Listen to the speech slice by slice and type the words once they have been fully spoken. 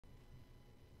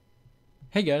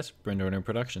Hey guys, Brenda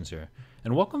Productions here,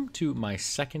 and welcome to my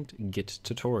second Git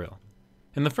tutorial.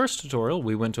 In the first tutorial,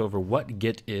 we went over what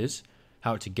Git is,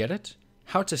 how to get it,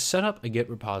 how to set up a Git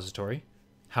repository,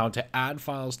 how to add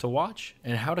files to watch,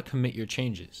 and how to commit your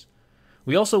changes.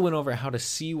 We also went over how to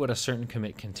see what a certain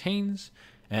commit contains,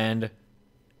 and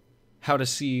how to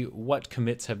see what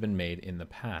commits have been made in the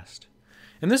past.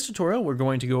 In this tutorial, we're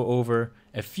going to go over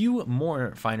a few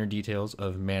more finer details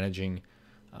of managing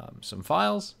some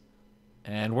files,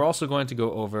 and we're also going to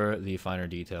go over the finer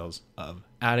details of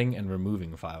adding and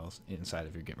removing files inside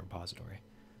of your Git repository.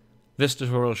 This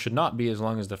tutorial should not be as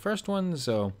long as the first one,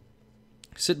 so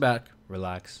sit back,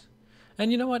 relax,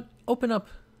 and you know what? Open up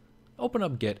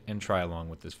Git and try along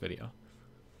with this video.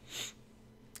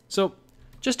 So,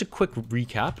 just a quick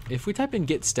recap. If we type in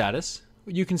git status,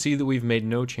 you can see that we've made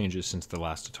no changes since the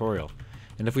last tutorial.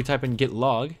 And if we type in git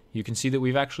log, you can see that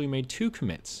we've actually made two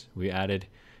commits. We added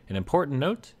an important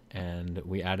note, and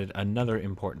we added another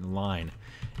important line.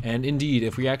 And indeed,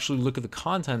 if we actually look at the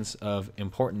contents of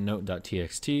important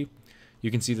note.txt,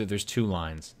 you can see that there's two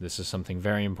lines. This is something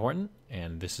very important,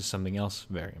 and this is something else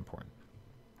very important.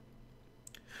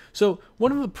 So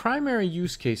one of the primary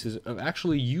use cases of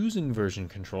actually using version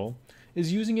control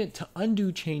is using it to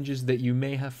undo changes that you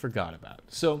may have forgot about.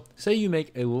 So say you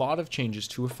make a lot of changes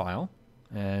to a file,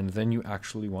 and then you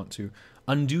actually want to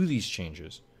undo these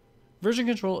changes. Version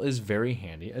control is very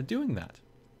handy at doing that.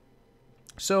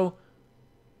 So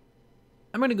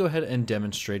I'm going to go ahead and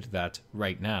demonstrate that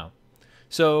right now.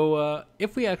 So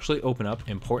if we actually open up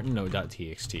important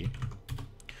note.txt,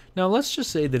 now let's just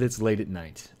say that it's late at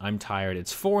night. I'm tired,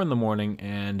 it's 4 in the morning,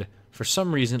 and for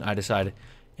some reason I decide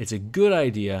it's a good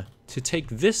idea to take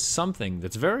this something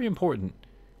that's very important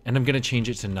and I'm going to change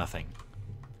it to nothing.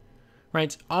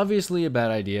 Right, obviously a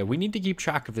bad idea. We need to keep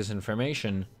track of this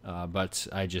information, but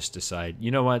I just decide,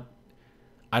 you know what?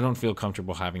 I don't feel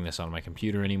comfortable having this on my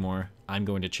computer anymore. I'm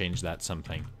going to change that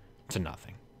something to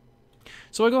nothing.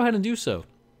 So I go ahead and do so.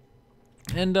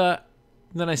 And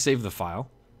then I save the file.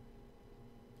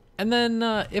 And then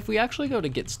if we actually go to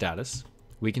git status,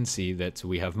 we can see that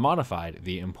we have modified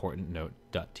the important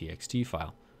note.txt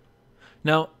file.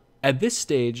 Now, at this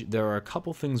stage, there are a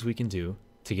couple things we can do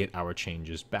to get our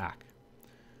changes back.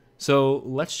 So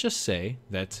let's just say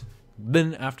that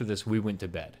then after this we went to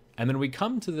bed, and then we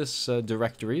come to this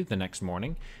directory the next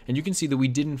morning, and you can see that we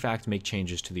did in fact make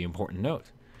changes to the important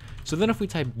note. So then if we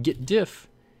type git diff,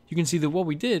 you can see that what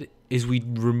we did is we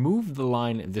removed the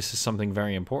line "this is something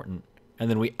very important," and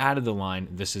then we added the line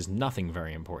 "this is nothing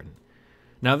very important."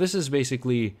 Now this is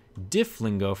basically diff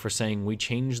lingo for saying we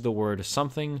changed the word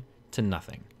something to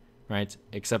nothing, right?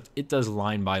 Except it does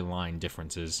line by line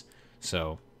differences,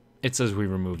 so it says we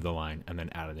removed the line and then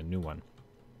added a new one.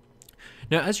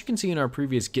 Now, as you can see in our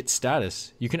previous git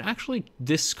status, you can actually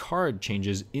discard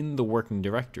changes in the working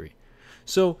directory.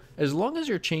 So as long as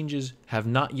your changes have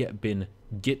not yet been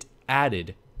git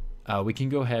added, we can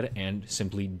go ahead and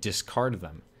simply discard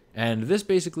them. And this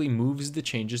basically moves the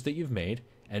changes that you've made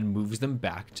and moves them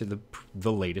back to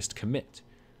the latest commit.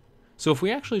 So if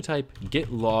we actually type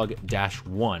git log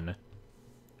 -1,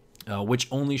 which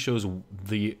only shows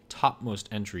the topmost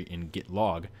entry in git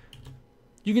log,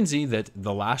 you can see that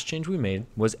the last change we made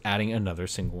was adding another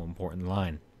single important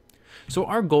line. So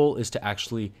our goal is to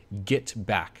actually get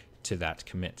back to that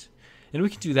commit. And we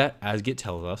can do that, as Git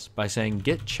tells us, by saying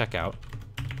git checkout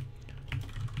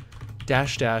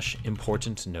 --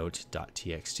 important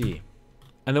note.txt.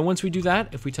 And then once we do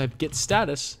that, if we type git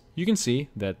status, you can see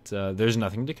that there's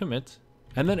nothing to commit.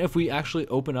 And then if we actually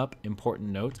open up important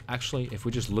note, actually if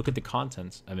we just look at the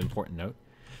contents of important note,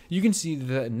 you can see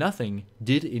that nothing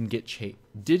did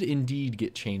indeed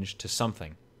get changed to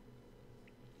something.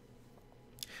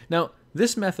 Now,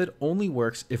 this method only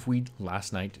works if we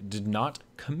last night did not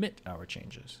commit our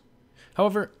changes.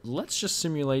 However, let's just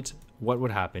simulate what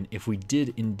would happen if we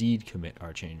did indeed commit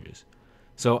our changes.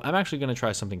 So I'm actually going to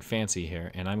try something fancy here,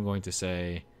 and I'm going to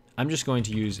say, I'm just going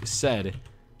to use sed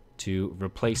to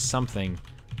replace something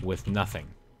with nothing.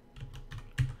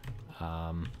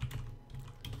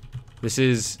 This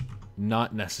is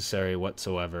not necessary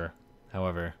whatsoever.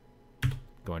 However, I'm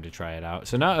going to try it out.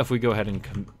 So now if we go ahead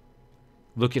and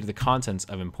look at the contents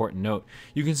of important note,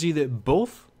 you can see that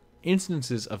both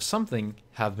instances of something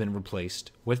have been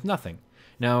replaced with nothing.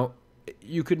 Now,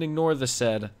 you could ignore the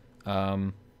sed,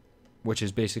 which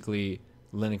is basically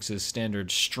Linux's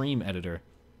standard stream editor,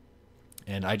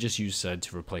 and I just use sed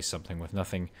to replace something with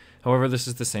nothing. However, this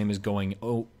is the same as going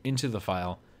into the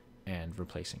file and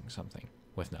replacing something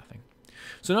with nothing.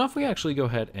 So now if we actually go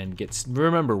ahead and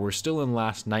remember, we're still in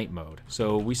last night mode.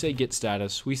 So we say git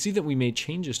status, we see that we made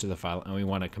changes to the file and we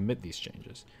want to commit these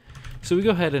changes. So we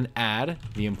go ahead and add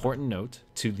the important note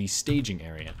to the staging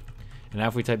area. And now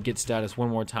if we type git status one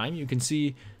more time, you can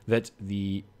see that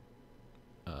the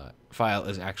file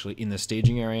is actually in the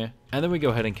staging area, and then we go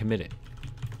ahead and commit it.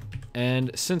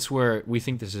 And since we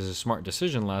think this is a smart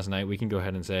decision last night, we can go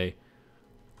ahead and say,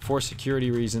 for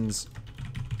security reasons,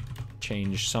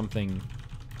 change something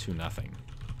to nothing.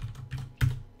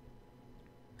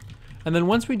 And then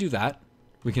once we do that,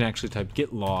 we can actually type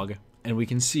git log, and we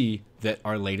can see that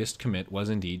our latest commit was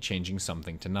indeed changing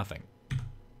something to nothing.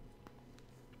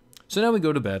 So now we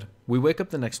go to bed, we wake up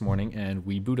the next morning, and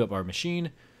we boot up our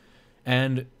machine,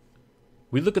 and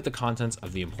we look at the contents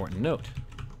of the important note.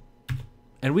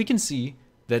 And we can see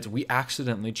that we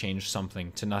accidentally changed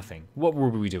something to nothing. What were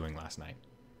we doing last night?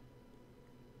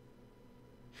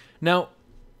 Now,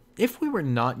 if we were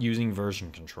not using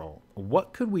version control,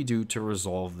 what could we do to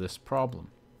resolve this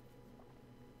problem?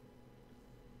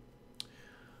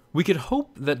 We could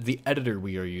hope that the editor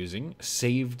we are using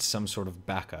saved some sort of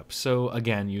backup. So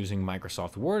again, using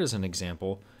Microsoft Word as an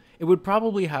example, it would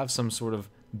probably have some sort of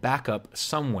backup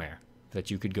somewhere that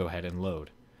you could go ahead and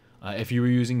load. If you were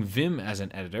using Vim as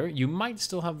an editor, you might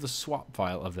still have the swap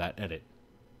file of that edit.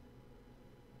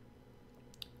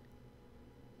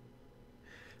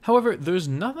 However, there's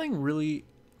nothing really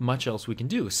much else we can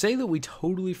do. Say that we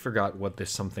totally forgot what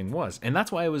this something was, and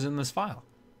that's why it was in this file,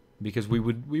 because we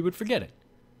would forget it.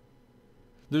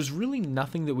 There's really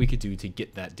nothing that we could do to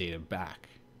get that data back.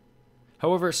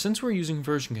 However, since we're using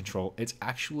version control, it's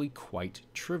actually quite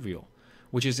trivial,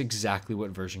 which is exactly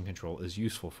what version control is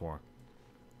useful for.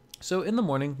 So in the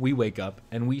morning, we wake up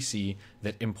and we see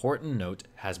that important note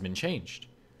has been changed.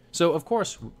 So of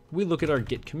course, we look at our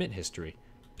Git Commit History.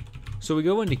 So we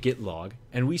go into git log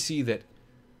and we see that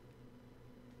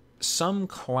some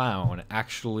clown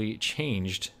actually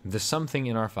changed the something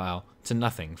in our file to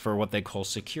nothing for what they call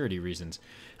security reasons.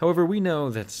 However, we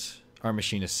know that our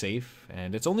machine is safe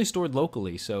and it's only stored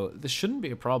locally, so this shouldn't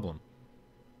be a problem.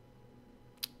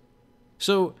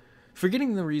 So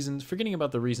forgetting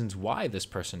about the reasons why this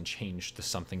person changed the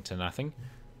something to nothing,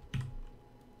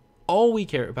 all we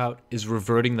care about is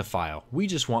reverting the file. We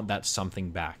just want that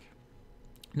something back.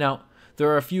 Now, there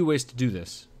are a few ways to do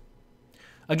this.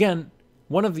 Again,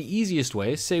 one of the easiest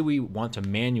ways, say we want to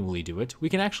manually do it, we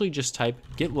can actually just type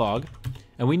git log,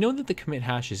 and we know that the commit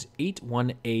hash is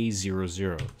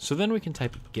 81A00. So then we can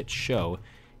type git show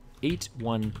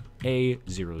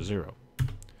 81A00.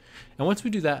 And once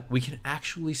we do that, we can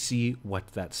actually see what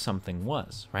that something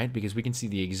was, right? Because we can see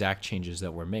the exact changes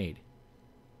that were made.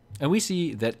 And we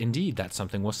see that indeed that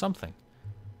something was something.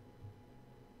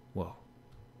 Whoa.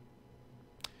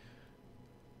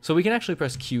 So we can actually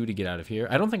press Q to get out of here.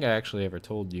 I don't think I actually ever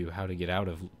told you how to get out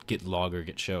of git log or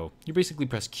git show. You basically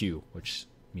press Q, which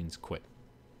means quit.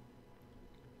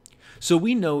 So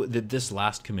we know that this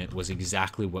last commit was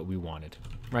exactly what we wanted,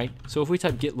 right? So if we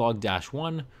type git log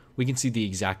 -1, we can see the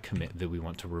exact commit that we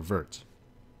want to revert.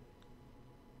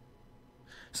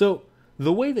 So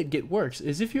the way that Git works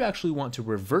is if you actually want to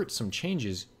revert some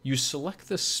changes, you select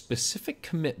the specific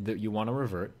commit that you want to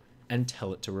revert and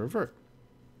tell it to revert.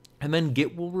 And then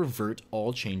Git will revert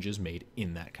all changes made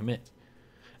in that commit.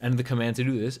 And the command to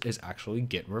do this is actually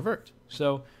git revert.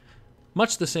 So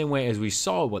much the same way as we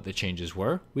saw what the changes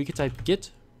were, we could type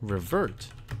git revert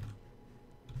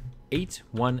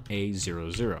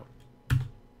 81A00.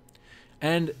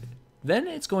 And then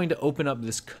it's going to open up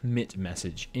this commit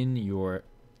message in your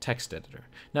text editor.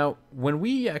 Now, when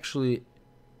we actually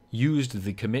used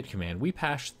the commit command, we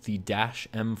passed the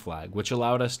 -m flag, which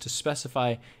allowed us to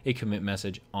specify a commit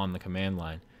message on the command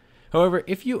line. However,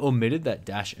 if you omitted that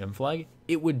 -m flag,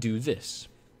 it would do this.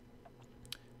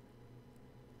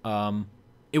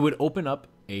 It would open up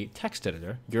a text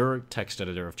editor, your text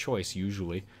editor of choice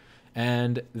usually,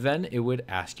 and then it would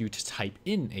ask you to type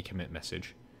in a commit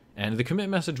message. And the commit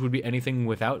message would be anything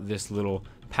without this little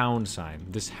pound sign,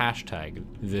 this hashtag,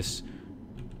 this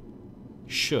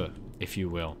sh, if you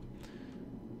will.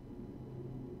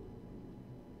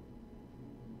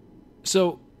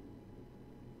 So,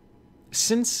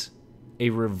 since a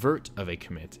revert of a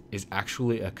commit is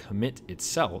actually a commit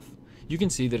itself, you can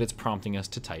see that it's prompting us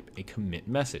to type a commit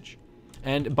message.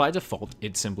 And by default,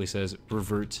 it simply says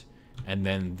revert and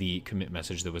then the commit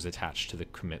message that was attached to the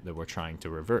commit that we're trying to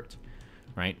revert,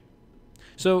 right?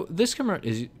 So this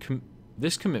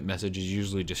commit message is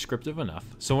usually descriptive enough.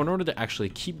 So in order to actually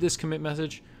keep this commit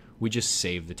message, we just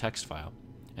save the text file.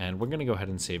 And we're going to go ahead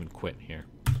and save and quit here.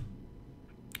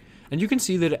 And you can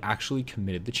see that it actually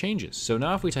committed the changes. So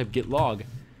now if we type git log,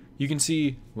 you can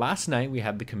see last night we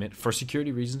had the commit for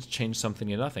security reasons change something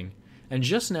to nothing. And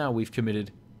just now we've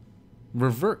committed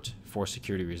revert for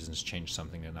security reasons change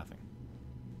something to nothing.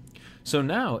 So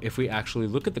now if we actually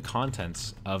look at the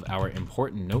contents of our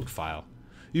important note file,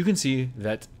 you can see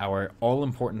that our all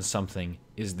important something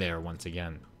is there once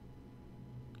again.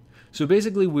 So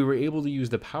basically we were able to use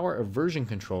the power of version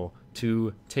control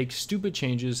to take stupid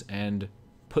changes and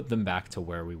put them back to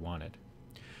where we wanted.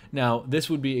 Now this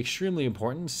would be extremely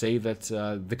important, say that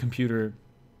the computer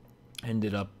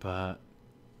ended up, I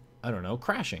don't know,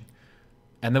 crashing.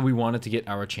 And then we wanted to get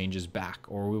our changes back,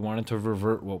 or we wanted to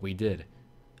revert what we did.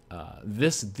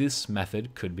 This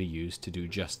method could be used to do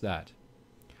just that.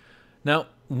 Now,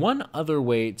 one other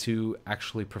way to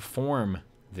actually perform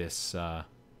this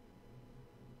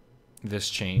this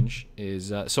change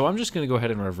is, so I'm just going to go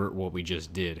ahead and revert what we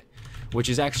just did, which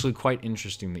is actually quite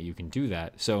interesting that you can do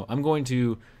that. So I'm going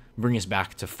to bring us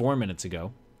back to 4 minutes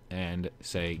ago and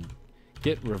say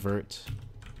git revert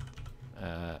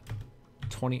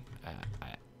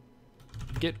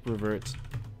git revert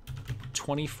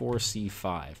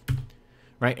 24c5.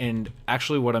 Right, and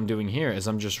actually what I'm doing here is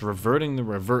I'm just reverting the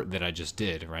revert that I just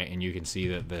did, right? And you can see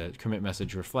that the commit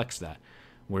message reflects that.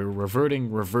 We're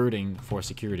reverting for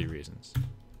security reasons.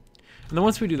 And then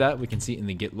once we do that, we can see in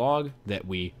the git log that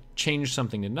we changed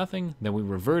something to nothing, then we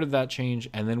reverted that change,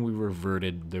 and then we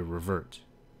reverted the revert.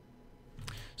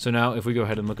 So now if we go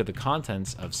ahead and look at the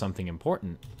contents of something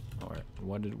important, or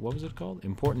what was it called?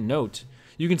 Important note,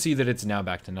 you can see that it's now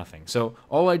back to nothing. So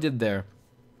all I did there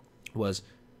was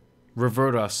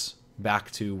revert us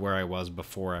back to where I was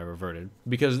before I reverted,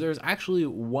 because there's actually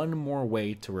one more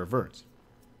way to revert.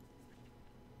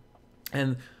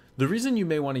 And the reason you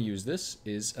may want to use this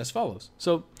is as follows.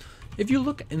 So if you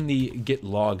look in the git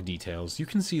log details, you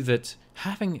can see that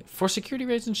having for security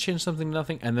reasons change something to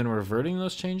nothing and then reverting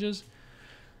those changes,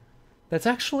 that's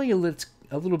actually a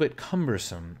little bit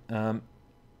cumbersome.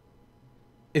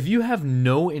 If you have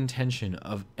no intention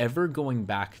of ever going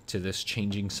back to this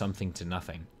changing something to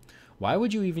nothing, why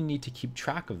would you even need to keep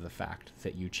track of the fact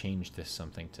that you changed this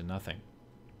something to nothing?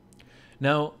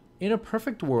 Now, in a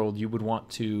perfect world, you would want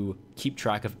to keep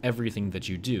track of everything that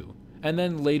you do. And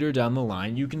then later down the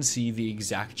line, you can see the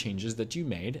exact changes that you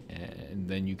made, and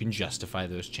then you can justify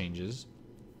those changes.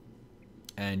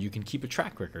 And you can keep a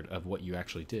track record of what you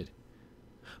actually did.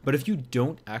 But if you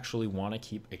don't actually want to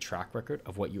keep a track record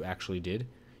of what you actually did,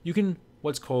 you can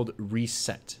what's called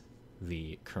reset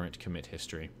the current commit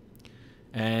history.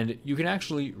 And you can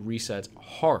actually reset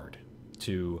hard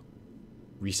to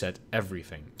reset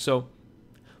everything. So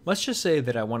let's just say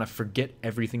that I want to forget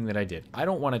everything that I did. I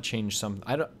don't want to change something.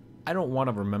 I don't want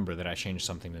to remember that I changed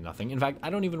something to nothing. In fact, I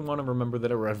don't even want to remember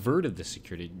that I reverted the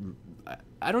security.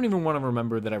 I don't even want to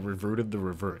remember that I reverted the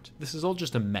revert. This is all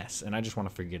just a mess, and I just want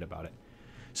to forget about it.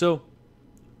 So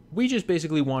we just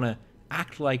basically want to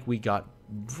act like we got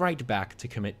right back to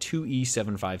commit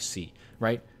 2E75C,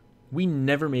 right? We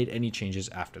never made any changes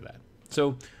after that.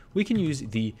 So we can use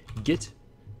the git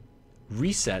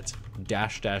reset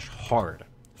 -- hard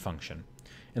function.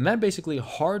 And that basically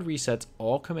hard resets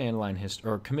all command line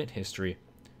or commit history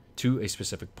to a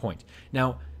specific point.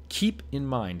 Now, keep in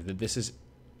mind that this is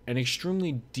an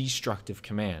extremely destructive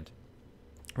command,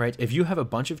 right? If you have a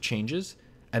bunch of changes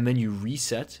and then you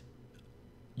reset,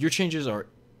 your changes are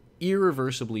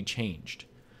irreversibly changed.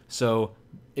 So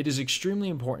it is extremely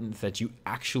important that you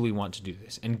actually want to do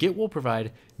this. And Git will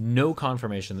provide no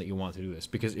confirmation that you want to do this,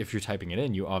 because if you're typing it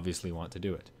in, you obviously want to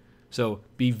do it. So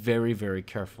be very, very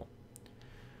careful.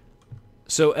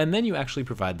 So, and then you actually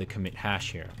provide the commit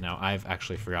hash here. Now, I've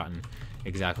actually forgotten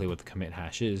exactly what the commit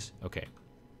hash is. Okay,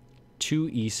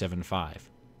 2E75.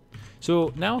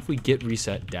 So now if we git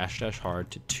reset --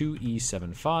 hard to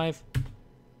 2E75,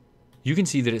 you can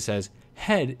see that it says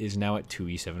head is now at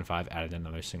 2E75, added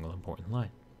another single important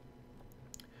line.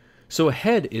 So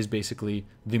head is basically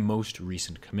the most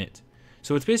recent commit.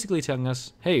 So it's basically telling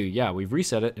us, hey, yeah, we've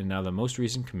reset it, and now the most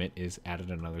recent commit is added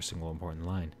another single important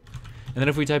line. And then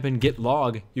if we type in git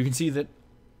log, you can see that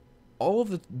all of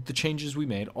the changes we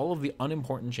made, all of the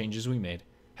unimportant changes we made,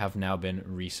 have now been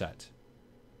reset.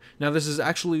 Now, this is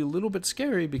actually a little bit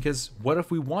scary, because what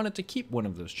if we wanted to keep one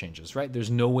of those changes, right?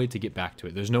 There's no way to get back to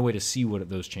it. There's no way to see what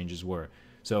those changes were.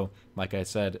 So, like I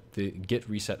said, the git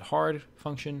reset hard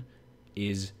function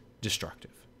is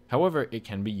destructive. However, it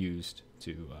can be used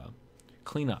to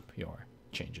clean up your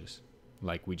changes,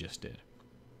 like we just did.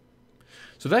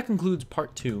 So that concludes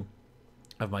part 2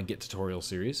 of my Git tutorial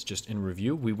series. Just in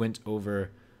review, we went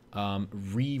over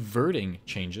reverting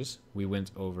changes. We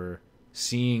went over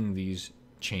seeing these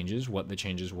changes, what the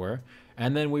changes were,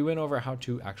 and then we went over how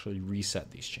to actually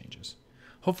reset these changes.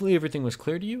 Hopefully everything was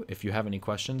clear to you. If you have any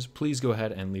questions, please go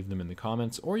ahead and leave them in the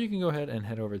comments, or you can go ahead and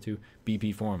head over to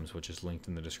BP Forums, which is linked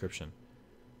in the description.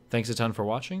 Thanks a ton for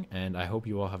watching, and I hope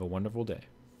you all have a wonderful day.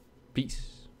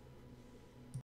 Peace.